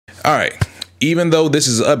All right, even though this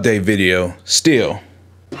is an update video, still,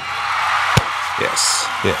 yes,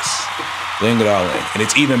 bling it all in. And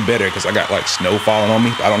it's even better because I got like snow falling on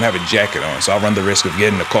me. I don't have a jacket on, so I run the risk of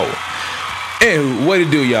getting the cold. Anyway, what to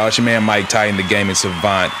do, y'all? It's your man Mike Titan, the Gaming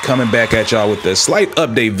Savant, coming back at y'all with a slight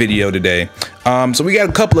update video today. So we got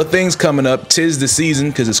a couple of things coming up. 'Tis the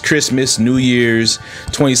season because it's Christmas, New Year's,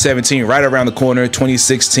 2017 right around the corner.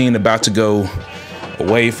 2016 about to go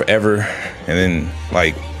away forever, and then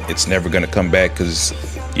like it's never gonna come back because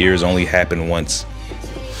years only happen once.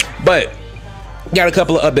 But got a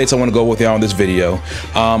couple of updates I want to go with y'all on this video.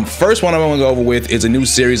 First one I want to go over with is a new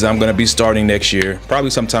series I'm going to be starting next year, probably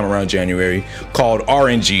sometime around January, called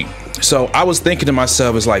RNG. So I was thinking to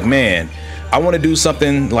myself, it's like, man, I want to do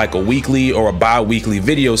something like a weekly or a bi-weekly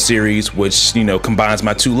video series, which, you know, combines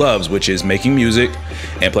my two loves, which is making music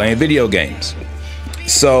and playing video games.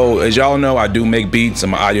 So as y'all know, I do make beats.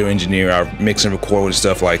 I'm an audio engineer. I mix and record and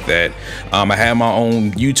stuff like that. I have my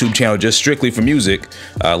own YouTube channel just strictly for music.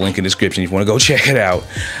 Link in the description if you want to go check it out.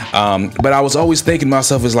 But I was always thinking to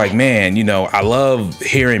myself, is like, man, you know, I love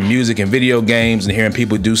hearing music and video games and hearing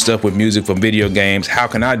people do stuff with music from video games. How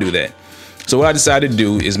can I do that? So what I decided to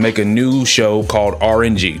do is make a new show called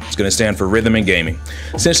RNG. It's going to stand for Rhythm and Gaming.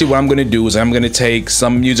 Essentially what I'm going to do is I'm going to take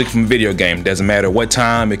some music from video game. Doesn't matter what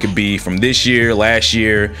time. It could be from this year, last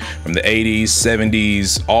year, from the 80s,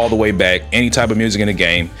 70s, all the way back. Any type of music in the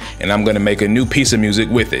game. And I'm going to make a new piece of music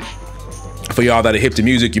with it. For y'all that are hip to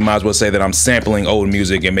music, you might as well say that I'm sampling old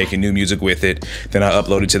music and making new music with it. Then I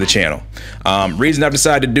upload it to the channel. Reason I've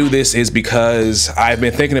decided to do this is because I've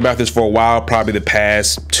been thinking about this for a while, probably the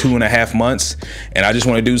past 2.5 months. And I just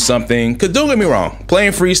want to do something, because don't get me wrong,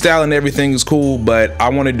 playing freestyle and everything is cool, but I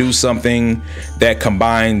want to do something that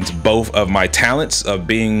combines both of my talents of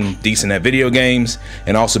being decent at video games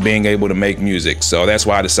and also being able to make music. So that's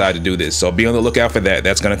why I decided to do this. So be on the lookout for that.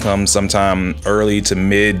 That's going to come sometime early to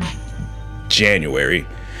mid January,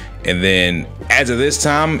 and then as of this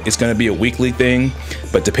time it's going to be a weekly thing,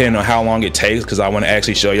 but depending on how long it takes, because I want to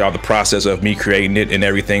actually show y'all the process of me creating it and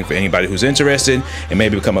everything for anybody who's interested, and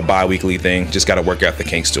maybe become a bi-weekly thing. Just got to work out the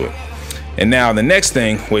kinks to it. And now the next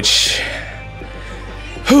thing, which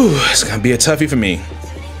it's gonna be a toughie for me.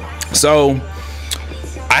 So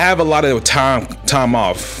I have a lot of time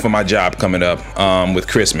off for my job coming up with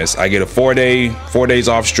Christmas. I get a 4 days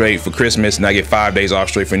off straight for Christmas, and I get 5 days off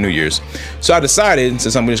straight for New Year's. So I decided,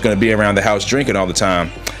 since I'm just gonna be around the house drinking all the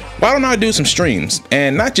time, why don't I do some streams?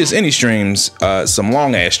 And not just any streams, some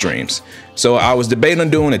long ass streams. So I was debating on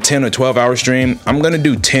doing a 10 or 12 hour stream. I'm gonna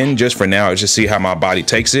do 10 just for now, just see how my body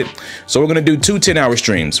takes it. So we're gonna do two 10-hour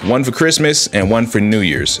streams, one for Christmas and one for New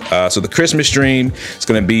Year's. So the Christmas stream is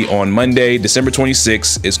gonna be on Monday, December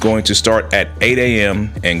 26th. It's going to start at 8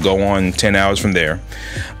 a.m. and go on 10 hours from there.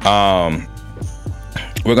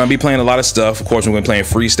 We're gonna be playing a lot of stuff. Of course, we're gonna be playing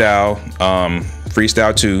freestyle,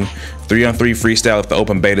 freestyle 2, 3-on-3 freestyle if the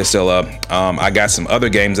open beta is still up. I got some other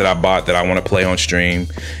games that I bought that I want to play on stream,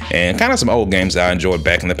 and kind of some old games that I enjoyed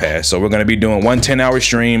back in the past. So we're going to be doing one 10-hour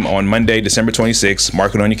stream on Monday, December 26th.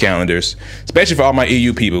 Mark it on your calendars, especially for all my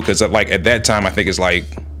EU people, because like at that time I think it's like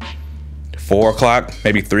 4 o'clock,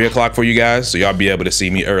 maybe 3 o'clock for you guys, so y'all be able to see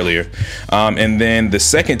me earlier. And then the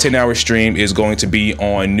second 10-hour stream is going to be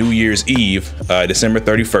on New Year's Eve, December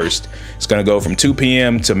 31st. It's going to go from 2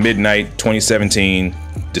 p.m. to midnight 2017,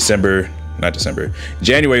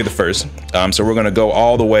 January the 1st. So we're going to go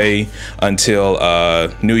all the way until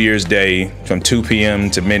New Year's Day from 2 p.m.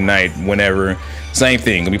 to midnight, whenever. Same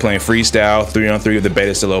thing, gonna be playing freestyle, 3-on-3 with the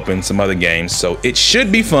beta still open, some other games. So it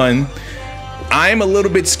should be fun. I'm a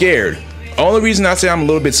little bit scared. Only reason I say I'm a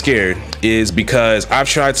little bit scared is because I've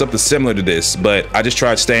tried something similar to this, but I just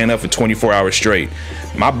tried staying up for 24 hours straight.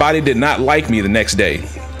 My body did not like me the next day.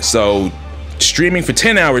 So streaming for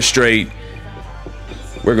 10 hours straight,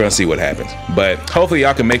 we're gonna see what happens. But hopefully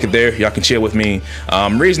y'all can make it there. Y'all can chill with me.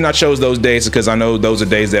 Reason I chose those days is because I know those are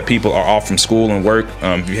days that people are off from school and work.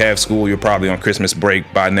 If you have school, you're probably on Christmas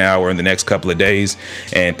break by now or in the next couple of days.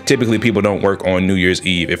 And typically people don't work on New Year's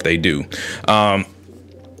Eve if they do.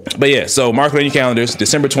 But yeah, so mark it on your calendars,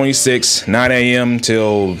 December 26th, 9 a.m.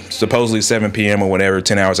 till supposedly 7 p.m. or whatever,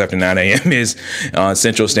 10 hours after 9 a.m. is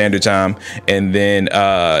Central Standard Time. And then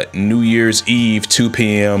New Year's Eve, 2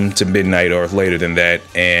 p.m. to midnight or later than that.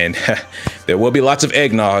 And there will be lots of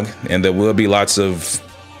eggnog, and there will be lots of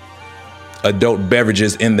adult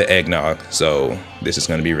beverages in the eggnog. So this is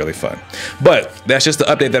going to be really fun. But that's just the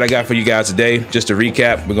update that I got for you guys today. Just to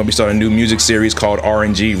recap, we're going to be starting a new music series called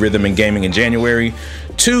RNG Rhythm and Gaming in January.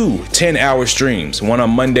 2 10-hour streams, one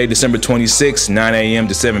on Monday, December 26th, 9 a.m.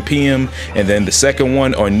 to 7 p.m. And then the second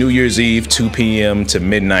one on New Year's Eve, 2 p.m. to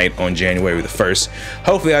midnight on January the 1st.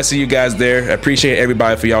 Hopefully I see you guys there. I appreciate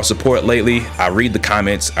everybody for y'all support lately. I read the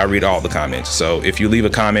comments. I read all the comments. So if you leave a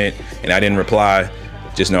comment and I didn't reply,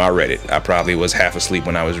 just know I read it. I probably was half asleep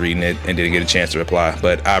when I was reading it and didn't get a chance to reply.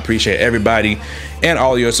 But I appreciate everybody and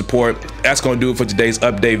all your support. That's going to do it for today's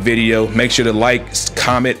update video. Make sure to like,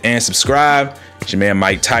 comment, and subscribe. It's your man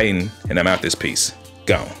Mike Titan, and I'm out this piece.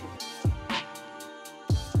 Gone.